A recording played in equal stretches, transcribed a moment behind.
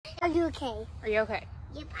Are you okay? Are you okay?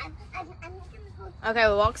 Yep, I'm gonna hold. Okay,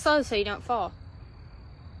 well, walk slow so you don't fall.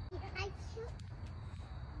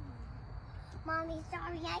 Mommy,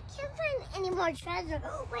 sorry, I can't find any more treasure.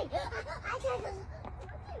 Oh, wait, I can't.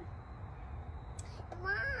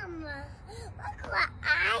 Mom, look what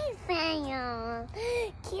I found.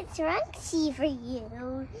 Kids Runky for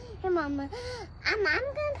you. Hey, Mama, I'm gonna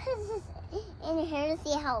put this in here to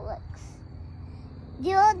see how it looks. Do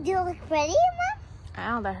you look pretty, Mom?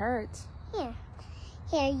 Ow, that hurts. Here,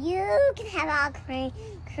 you can have all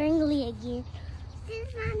crinkly again.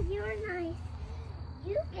 Since Mom, you're nice,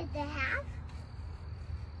 you get to have.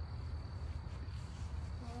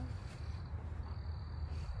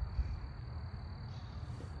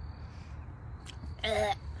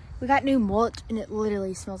 We got new mulch and it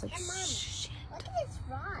literally smells like Hey, Mom, shit. look at this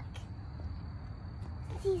rock.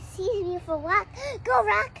 He sees me for what? Go,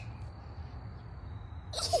 rock.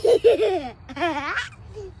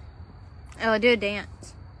 Oh, do a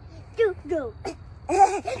dance. Go.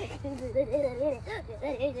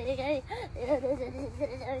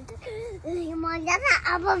 Mom, that's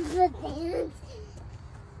not up of the dance.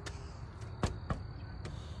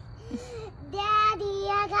 Daddy,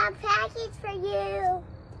 I got a package for you.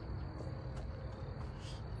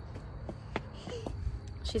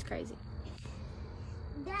 She's crazy.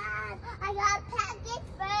 Dad, I got a package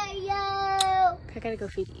for you. I gotta go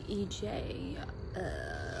feed EJ.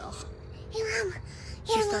 Hey, Mom.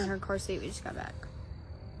 She's still in her car seat. We just got back.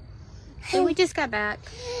 Hey, we just got back.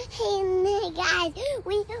 Hey guys,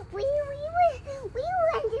 we went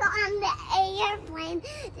on the airplane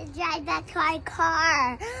to drive back to our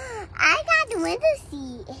car. I got the window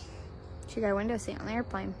seat. She got a window seat on the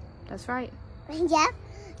airplane. That's right. Yep.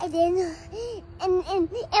 And then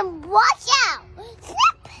and watch out!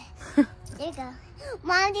 Snap! There you go.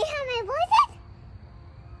 Mom, do you have my voice?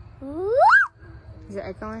 Woo! Is it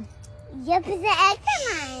echoing? Yep, it's an extra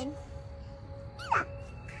line.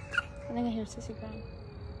 I think I hear Sissy crying.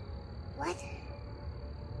 What?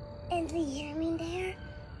 And do you hear me there?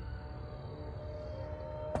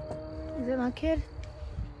 Is it my kid?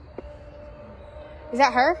 Is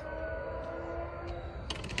that her?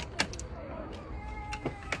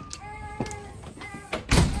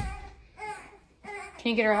 Can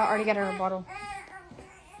you get her out? I already got her a bottle.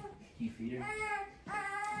 Can you feed her?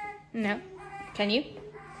 No. Can you?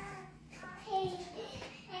 Hey,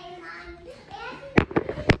 Mom.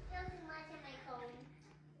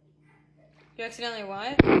 You accidentally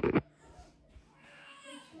what?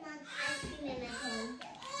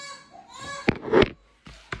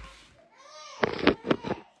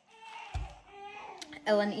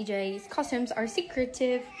 Ella and EJ's costumes are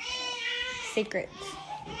secretive. Secrets.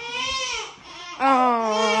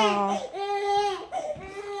 Oh.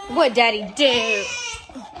 What Daddy do?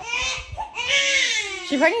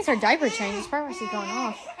 She probably needs her diaper change. That's probably why she's going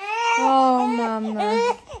off. Oh,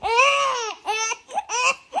 Mama.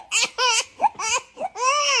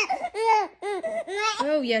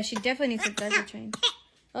 Oh, yeah, she definitely needs her diaper change.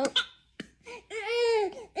 Oh.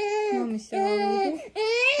 Mommy's so hungry.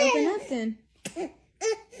 Open up then.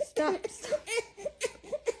 Stop.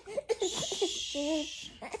 Shh.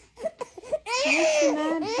 What's the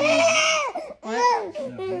matter? What?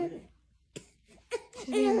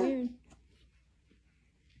 She's being weird.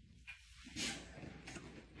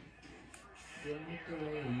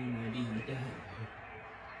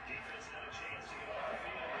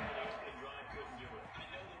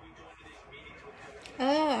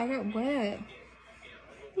 I got wet.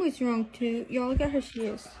 What's wrong, too? Y'all, look at her. She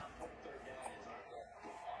is.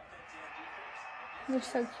 They're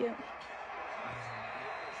so cute.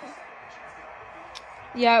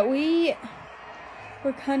 Yeah, we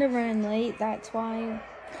were kind of running late. That's why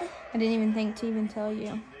I didn't even think to even tell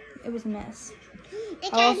you. It was a mess.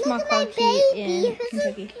 I lost my car key in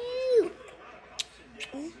Kentucky.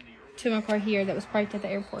 To my car here that was parked at the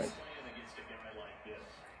airport.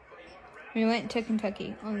 We went to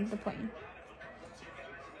Kentucky on the plane.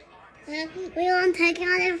 We want to take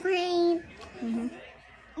on a plane.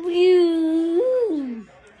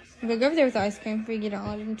 Okay, go over there with the ice cream before you get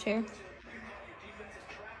all in the chair.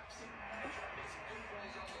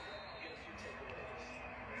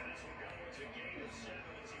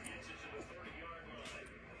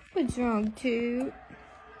 What's wrong, too?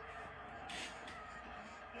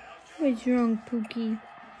 What's wrong, Pookie?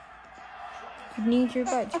 You need your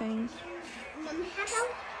butt changed. Mom, how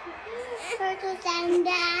about turtles and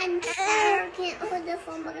Dad? I can't hold the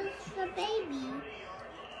phone because it's a baby.